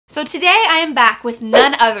So today I am back with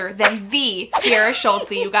none other than the Sierra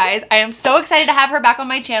Schultzie, you guys. I am so excited to have her back on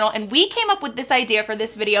my channel, and we came up with this idea for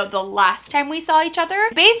this video the last time we saw each other.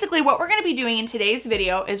 Basically, what we're gonna be doing in today's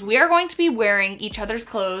video is we are going to be wearing each other's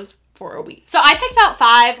clothes for a week. So I picked out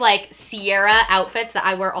 5 like Sierra outfits that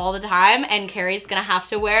I wear all the time, and Carrie's gonna have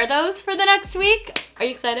to wear those for the next week. Are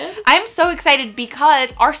you excited? I'm so excited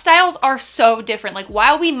because our styles are so different. Like,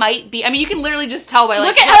 while we might be, I mean, you can literally just tell by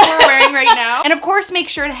like what we're wearing right now. And of course, make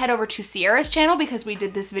sure to head over to Sierra's channel because we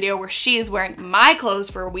did this video where she is wearing my clothes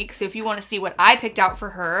for a week. So if you want to see what I picked out for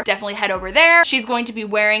her, definitely head over there. She's going to be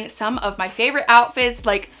wearing some of my favorite outfits,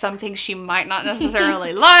 like some things she might not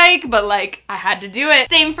necessarily like, but like I had to do it.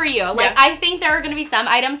 Same for you. Like, I think there are gonna be some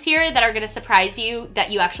items here that are gonna surprise you that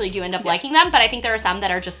you actually do end up liking them, but I think there are some that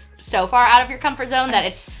are just so far out of your comfort zone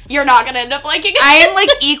that you're not gonna end up liking it. I am like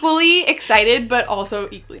equally excited, but also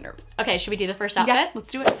equally nervous. Okay, should we do the first outfit? Yeah, let's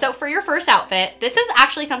do it. So for your first outfit, this is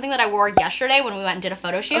actually something that I wore yesterday when we went and did a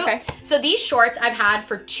photo shoot. Okay. So these shorts I've had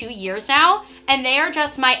for 2 years now, and they are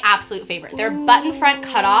just my absolute favorite. They're button front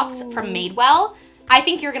cutoffs from Madewell. I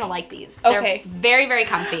think you're gonna like these. Okay. They're very, very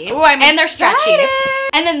comfy. Ooh, I'm and they're excited. stretchy.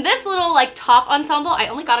 And then this little like top ensemble, I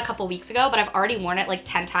only got a couple weeks ago, but I've already worn it like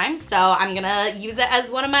 10 times. So I'm gonna use it as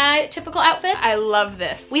one of my typical outfits. I love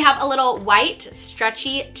this. We have a little white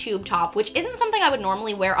stretchy tube top, which isn't something I would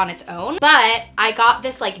normally wear on its own, but I got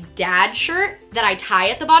this like dad shirt that I tie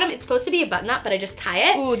at the bottom. It's supposed to be a button up, but I just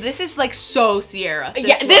tie it. Ooh, this is like so Sierra.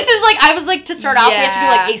 This is like, I was like, to start off, we have to do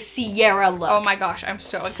like a Sierra look. Oh my gosh, I'm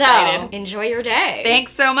so excited. So, enjoy your day.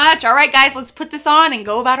 Thanks so much. All right, guys, let's put this on and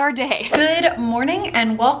go about our day. Good morning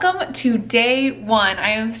and welcome to day 1. I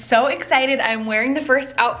am so excited. I'm wearing the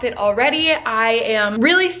first outfit already. I am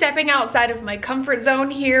really stepping outside of my comfort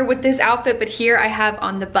zone here with this outfit, but here I have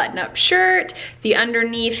on the button-up shirt, the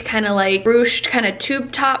underneath kind of like ruched kind of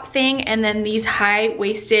tube top thing, and then these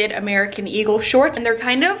high-waisted American Eagle shorts, and they're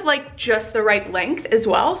kind of like just the right length as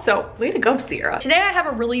well. So way to go, Sierra. Today I have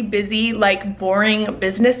a really busy, like boring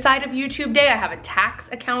business side of YouTube day. I have a tax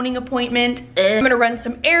accounting appointment. I'm gonna run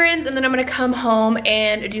some errands and then I'm gonna come home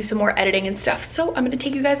and do some more editing and stuff. So I'm gonna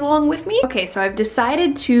take you guys along with me. Okay, so I've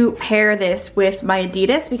decided to pair this with my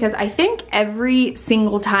Adidas because I think every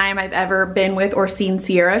single time I've ever been with or seen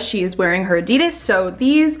Sierra, she is wearing her Adidas. So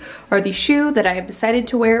these are the shoe that I have decided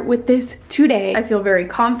to wear with this today. I feel very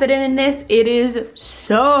confident in this. It is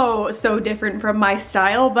so different from my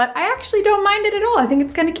style, but I actually don't mind it at all. I think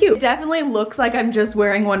it's kind of cute. It definitely looks like I'm just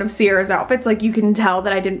wearing one of Sierra's outfits. Like, you can tell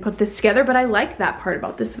that I didn't put this together, but I like that part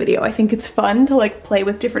about this video. I think it's fun to like play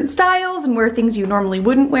with different styles and wear things you normally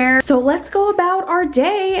wouldn't wear. So let's go about our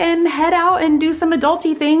day and head out and do some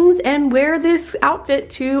adulty things and wear this outfit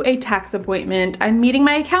to a tax appointment. I'm meeting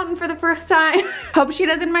my accountant for the first time. Hope she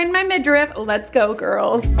doesn't mind my midriff. Let's go,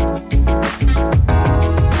 girls.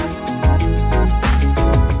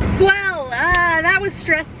 Well, that was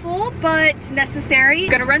stressful, but necessary.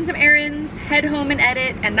 Gonna run some errands, head home and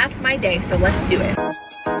edit, and that's my day, so let's do it.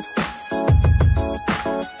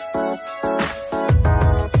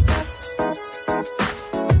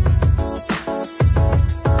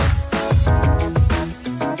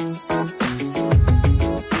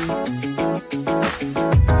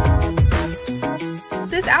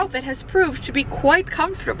 This outfit has proved to be quite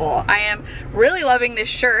comfortable. I am really loving this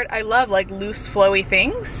shirt. I love like loose flowy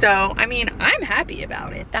things, so I mean, I'm happy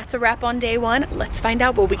about it. That's a wrap on day 1. Let's find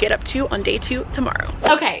out what we get up to on day 2 tomorrow.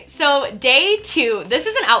 Okay, so day 2, this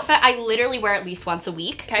is an outfit I literally wear at least once a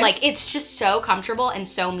week. Okay. Like, it's just so comfortable and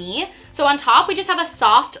so me. So on top, we just have a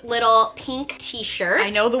soft little pink t-shirt. I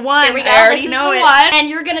know the one. Here we go. I already this is know the it. one. And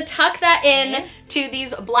you're gonna tuck that in to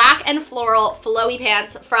these black and floral flowy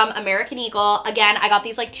pants from American Eagle. Again, I got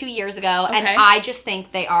these like 2 years ago, and I just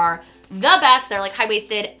think they are the best. They're like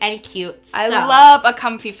high-waisted and cute. I love a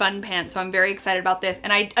comfy fun pant, so I'm very excited about this.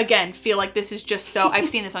 And I, again, feel like this is just so, I've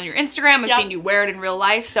seen this on your Instagram, I've seen you wear it in real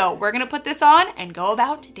life, so we're gonna put this on and go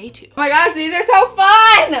about day 2. Oh my gosh, these are so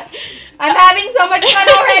fun! I'm having so much fun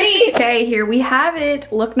already! Okay, here we have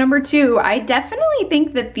it. Look number 2. I definitely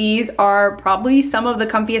think that these are probably some of the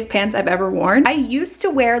comfiest pants I've ever worn. I used to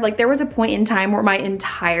wear, like, there was a point in time where my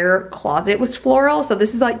entire closet was floral, so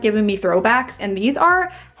this is like giving me throwbacks, and these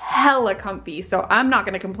are hella comfy, so I'm not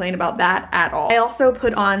gonna complain about that at all. I also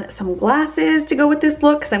put on some glasses to go with this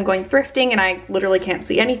look because I'm going thrifting and I literally can't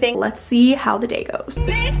see anything. Let's see how the day goes.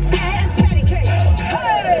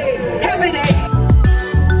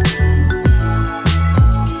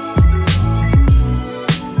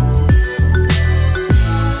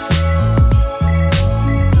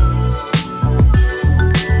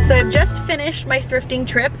 So I've just finished finished my thrifting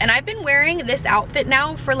trip and I've been wearing this outfit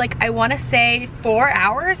now for like, I wanna say 4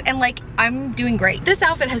 hours, and like, I'm doing great. This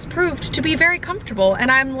outfit has proved to be very comfortable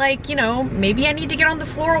and I'm like, you know, maybe I need to get on the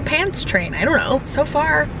floral pants train. I don't know. So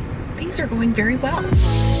far, things are going very well.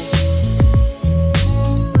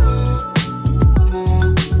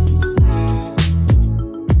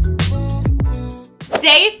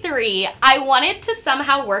 Day 3, I wanted to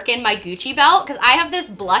somehow work in my Gucci belt because I have this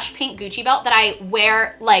blush pink Gucci belt that I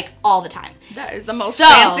wear like all the time. That is the most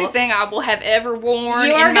fancy thing I will have ever worn in my days.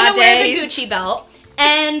 You are gonna wear the Gucci belt.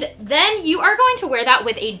 And then you are going to wear that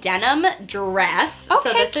with a denim dress. Okay,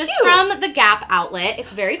 so this cute. is from the Gap outlet.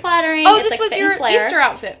 It's very flattering. Oh, it's this like was your Easter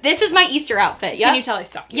outfit. This is my Easter outfit. Yep. Can you tell I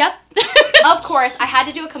stalked you? Yep. Of course, I had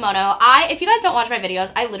to do a kimono. If you guys don't watch my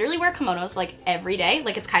videos, I literally wear kimonos like every day.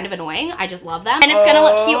 Like, it's kind of annoying. I just love them. And it's gonna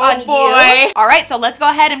look cute on you. All right, so let's go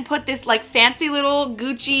ahead and put this like fancy little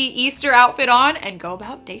Gucci Easter outfit on and go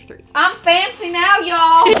about day 3. I'm fancy now,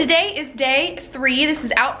 y'all. Today is day 3. This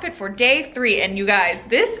is outfit for day 3. And you guys,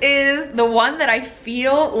 this is the one that I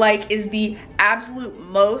feel like is the absolute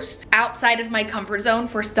most outside of my comfort zone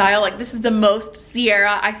for style. Like, this is the most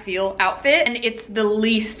Sierra, I feel, outfit, and it's the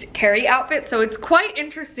least Carrie outfit, so it's quite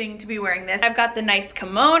interesting to be wearing this. I've got the nice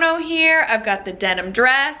kimono here, I've got the denim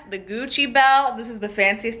dress, the Gucci belt. This is the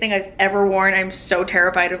fanciest thing I've ever worn. I'm so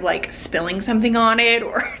terrified of like spilling something on it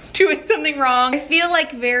or doing something wrong. I feel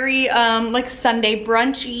like very like Sunday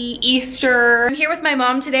brunchy, Easter. I'm here with my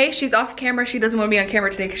mom today. She's off camera. She doesn't want to be on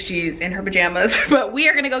camera today because she's in her pajamas, but we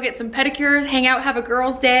are gonna go get some pedicures, hang out, have a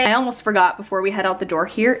girls' day. I almost forgot before we head out the door.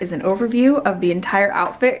 Here is an overview of the entire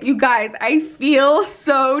outfit. You guys, I feel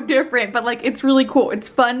so different, but like, it's really cool. It's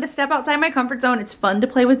fun to step outside my comfort zone. It's fun to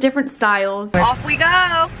play with different styles. Off we go.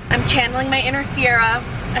 I'm channeling my inner Sierra.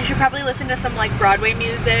 I should probably listen to some like Broadway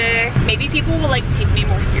music. Maybe people will like take me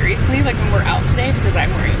more seriously like when we're out today because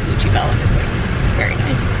I'm wearing a Gucci belt and it's like very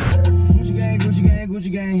nice. Gucci gang, Gucci gang, Gucci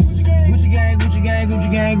gang, Gucci gang, Gucci gang, Gucci gang,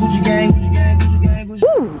 Gucci gang, Gucci gang, Gucci gang, Gucci gang, Gucci gang.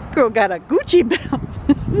 Ooh, girl got a Gucci belt.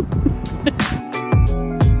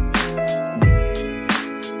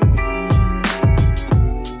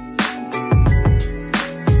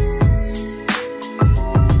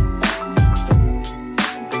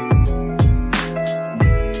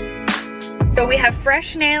 So we have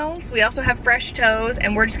fresh nails, we also have fresh toes,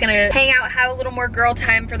 and we're just gonna hang out, have a little more girl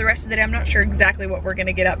time for the rest of the day. I'm not sure exactly what we're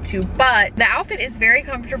gonna get up to, but the outfit is very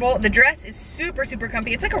comfortable. The dress is super, super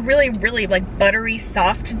comfy. It's like a really, really like buttery,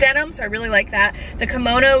 soft denim, so I really like that. The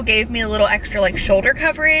kimono gave me a little extra like shoulder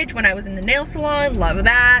coverage when I was in the nail salon. Love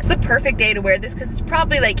that. It's the perfect day to wear this because it's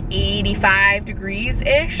probably like 85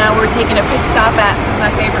 degrees-ish. Now we're taking a pit stop at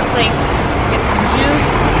my favorite place to get some juice,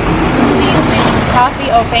 smoothies, maybe some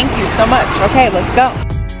coffee. Oh, thank you so much. Okay, let's go.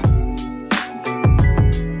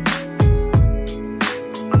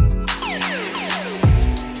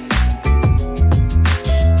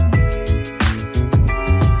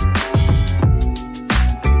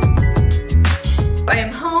 I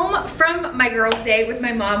am home from my girls' day with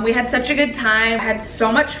my mom. We had such a good time. I had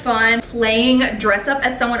so much fun playing dress up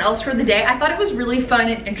as someone else for the day. I thought it was really fun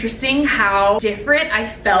and interesting how different I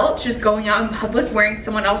felt just going out in public wearing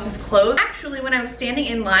someone else's clothes. Actually, when I was standing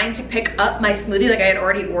in line to pick up my smoothie, like I had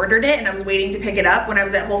already ordered it and I was waiting to pick it up when I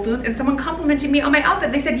was at Whole Foods, and someone complimented me on my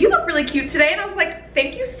outfit. They said, "You look really cute today." And I was like,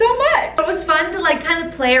 "Thank you so much." It was fun to like kind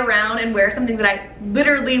of play around and wear something that I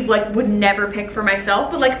literally like would never pick for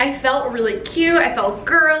myself, but like I felt really cute. I felt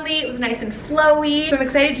girly. It was nice and flowy. So I'm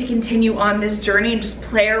excited to continue on this journey and just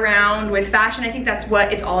play around with fashion. I think that's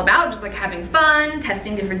what it's all about, just like having fun,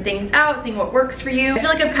 testing different things out, seeing what works for you. I feel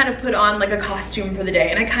like I've kind of put on like a costume for the day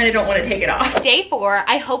and I kind of don't want to take it off. Day 4,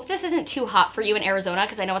 I hope this isn't too hot for you in Arizona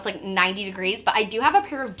because I know it's like 90 degrees, but I do have a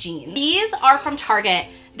pair of jeans. These are from Target.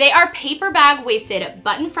 They are paper bag waisted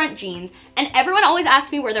button front jeans, and everyone always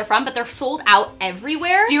asks me where they're from, but they're sold out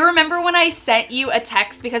everywhere. Do you remember when I sent you a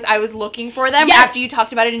text because I was looking for them? Yes. After you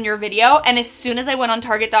talked about it in your video? And as soon as I went on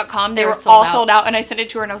Target.com, they were all sold out, and I sent it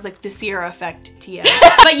to her and I was like, the Sierra effect, Tia.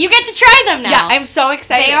 But you get to try them now. Yeah, I'm so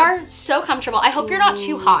excited. They are so comfortable. I hope you're not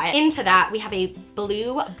too hot. Into that, we have a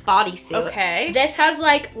blue bodysuit. Okay. This has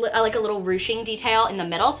like a little ruching detail in the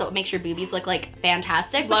middle, so it makes your boobies look like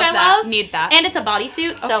fantastic, Love which I that. love. Need that. And it's a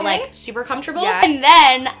bodysuit, so Okay. like super comfortable. Yeah. And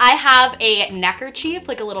then I have a neckerchief,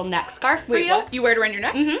 like a little neck scarf for Wait, you. what? You wear it around your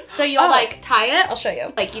neck? Mm-hmm. So you'll like tie it. I'll show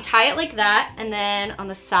you. Like you tie it like that, and then on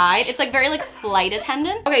the side, it's like very like flight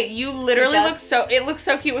attendant. Okay, you literally look so, it looks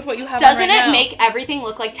so cute with what you have on Doesn't right it now. make everything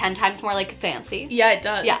look like 10 times more like fancy? Yeah, it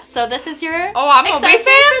does. Yeah, so this is your Oh, I'm gonna be accessory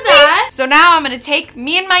fancy. for that. So now I'm gonna take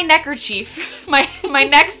me and my neckerchief, my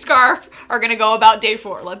neck scarf are gonna go about day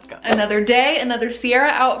 4. Let's go. Another day, another Sierra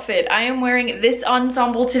outfit. I am wearing this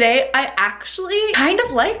ensemble today. I actually kind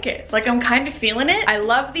of like it. Like, I'm kind of feeling it. I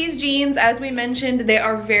love these jeans. As we mentioned, they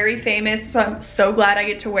are very famous, so I'm so glad I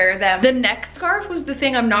get to wear them. The neck scarf was the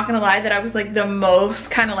thing, I'm not gonna lie, that I was like the most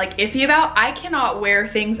kind of like iffy about. I cannot wear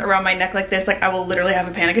things around my neck like this. Like, I will literally have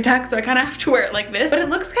a panic attack, so I kind of have to wear it like this. But it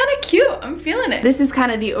looks kind of cute. I'm feeling it. This is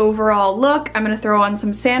kind of the overall look. I'm gonna throw on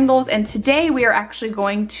some sandals, and today we are actually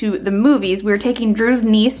going to the movies. We're taking Drew's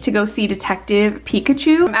niece to go see Detective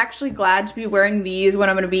Pikachu. I'm actually glad to be wearing these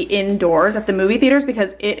when I'm gonna be indoors at the movie theaters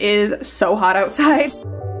because it is so hot outside.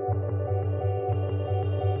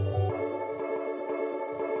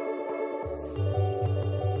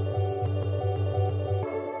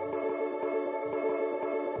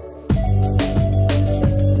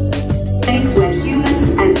 Where humans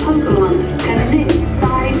and Pokemon can live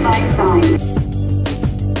side by side.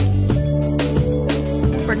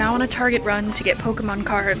 We're now on a Target run to get Pokemon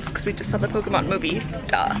cards because we just saw the Pokemon movie.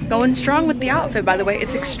 Duh. Going strong with the outfit, by the way.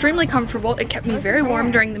 It's extremely comfortable. It kept me very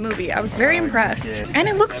warm during the movie. I was very impressed. And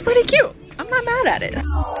it looks pretty cute. I'm not mad at it.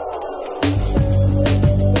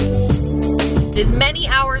 It is many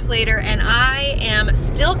hours later and I am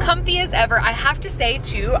still comfy as ever. I have to say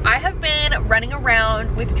too, I have been running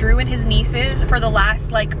around with Drew and his nieces for the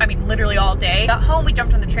last, like, I mean, literally all day. Got home, we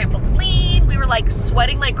jumped on the trampoline, we were like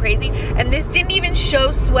sweating like crazy, and this didn't even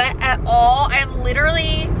show sweat at all. I am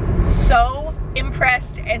literally so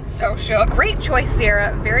impressed and so shook. Great choice,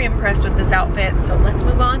 Sarah. Very impressed with this outfit. So let's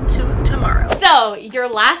move on to tomorrow. So your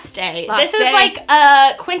last day. This is like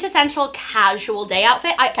a quintessential casual day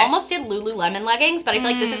outfit. I almost did Lululemon leggings, but I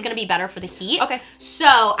feel like this is gonna be better for the heat. Okay. So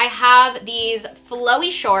I have these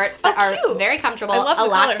flowy shorts that are very comfortable. I love the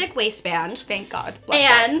elastic color. Waistband. Thank God.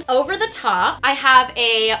 And over the top, I have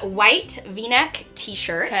a white V-neck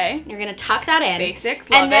t-shirt. Okay. You're gonna tuck that in. Basics,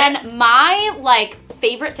 love it. And then my like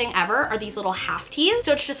favorite thing ever are these little half tees.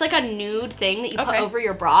 So it's just like a nude thing that you put over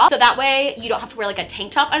your bra. So that way you don't have to wear like a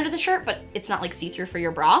tank top under the shirt, but it's not like see-through for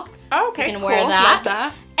your bra. Oh, okay, so you can cool. wear that. Love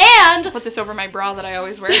that. And put this over my bra that I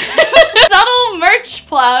always wear. subtle merch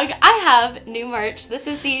plug. I have new merch. This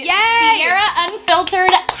is the Sierra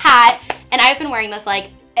Unfiltered hat. And I've been wearing this like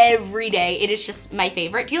every day. It is just my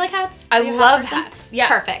favorite. Do you like hats? I love hats. Yeah.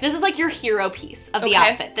 Perfect. This is like your hero piece of the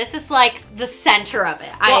outfit. This is like the center of it.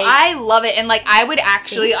 Well, I love it. And like I would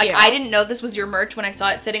actually, like I didn't know this was your merch when I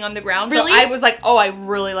saw it sitting on the ground. Really? So I was like, oh, I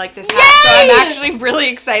really like this hat. Yay! So I'm actually really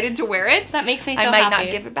excited to wear it. That makes me so happy. I might not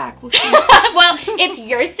give it back. We'll see. Well, it's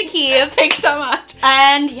yours to keep. Thanks so much.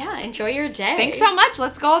 And yeah, enjoy your day. Thanks so much.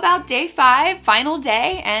 Let's go about day 5, final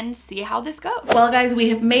day, and see how this goes. Well, guys, we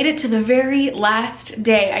have made it to the very last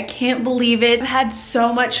day. I can't believe it. I've had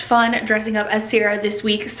so much fun dressing up as Sierra this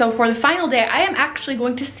week. So for the final day, I am actually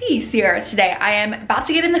going to see Sierra today. I am about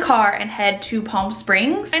to get in the car and head to Palm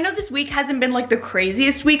Springs. I know this week hasn't been like the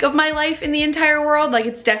craziest week of my life in the entire world. Like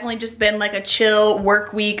it's definitely just been like a chill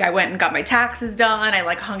work week. I went and got my taxes done. I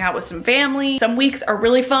like hung out with some family. Some weeks are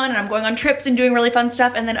really fun and I'm going on trips and doing really fun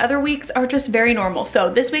stuff. And then other weeks are just very normal.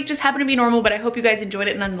 So this week just happened to be normal, but I hope you guys enjoyed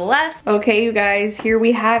it nonetheless. Okay, you guys, here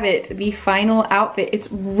we have it. The final outfit.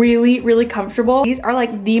 It's really comfortable. These are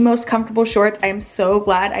like the most comfortable shorts. I am so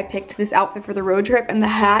glad I picked this outfit for the road trip, and the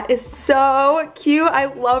hat is so cute. I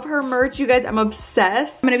love her merch, you guys. I'm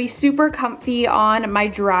obsessed. I'm gonna be super comfy on my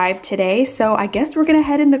drive today, so I guess we're gonna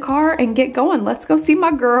head in the car and get going. Let's go see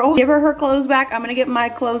my girl. Give her clothes back. I'm gonna get my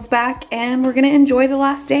clothes back, and we're gonna enjoy the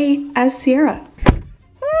last day as Sierra.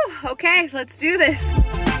 Whew, okay, let's do this.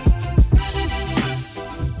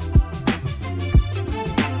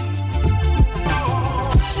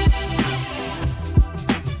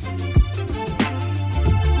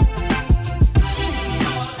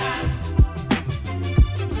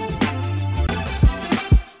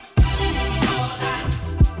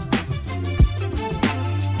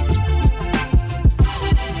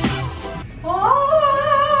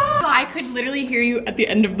 Literally hear you at the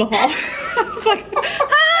end of the hall. I was like,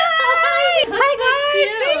 hi!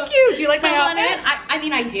 Hi guys! Thank you! Do you like my outfit? I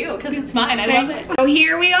mean, I do, because it's mine. I love it. So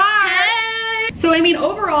here we are! Hey. So I mean,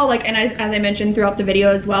 overall, like, and as I mentioned throughout the video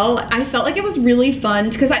as well, I felt like it was really fun,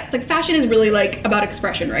 because like fashion is really like about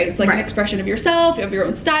expression, right? It's like an expression of yourself, you have your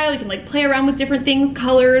own style, you can like play around with different things,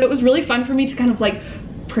 colors. It was really fun for me to kind of like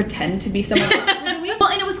pretend to be someone else. Well,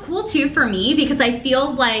 and it was cool too for me because I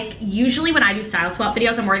feel like usually when I do style swap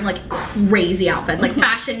videos, I'm wearing like crazy outfits, like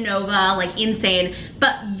Fashion Nova, like insane.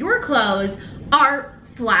 But your clothes are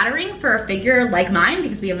flattering for a figure like mine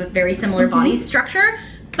because we have a very similar body structure,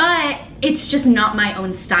 but it's just not my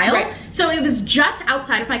own style. So it was just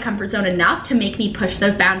outside of my comfort zone enough to make me push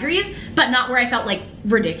those boundaries, but not where I felt like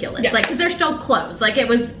ridiculous. Like, cause they're still clothes. Like, it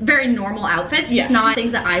was very normal outfits, just not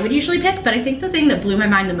things that I would usually pick. But I think the thing that blew my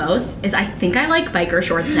mind the most is I think I like biker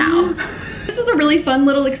shorts now. This was a really fun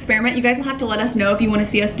little experiment. You guys will have to let us know if you want to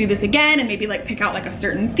see us do this again and maybe like pick out like a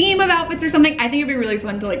certain theme of outfits or something. I think it'd be really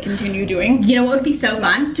fun to like continue doing. You know what would be so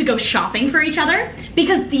fun? To go shopping for each other,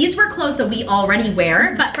 because these were clothes that we already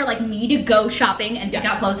wear, but for like me to go shopping and pick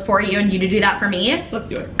out clothes for you and you to do that for me. Let's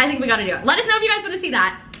do it. I think we gotta do it. Let us know if you guys want to see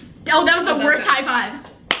that. Oh, that was the worst high five.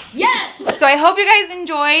 Yes! So I hope you guys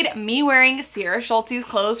enjoyed me wearing Sierra Schultzie's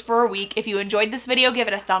clothes for a week. If you enjoyed this video, give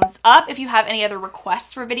it a thumbs up. If you have any other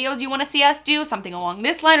requests for videos you want to see us do, something along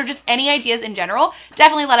this line, or just any ideas in general,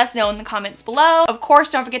 definitely let us know in the comments below. Of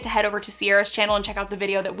course, don't forget to head over to Sierra's channel and check out the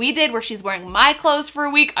video that we did where she's wearing my clothes for a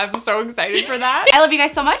week. I'm so excited for that. I love you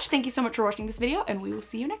guys so much. Thank you so much for watching this video, and we will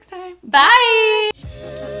see you next time. Bye!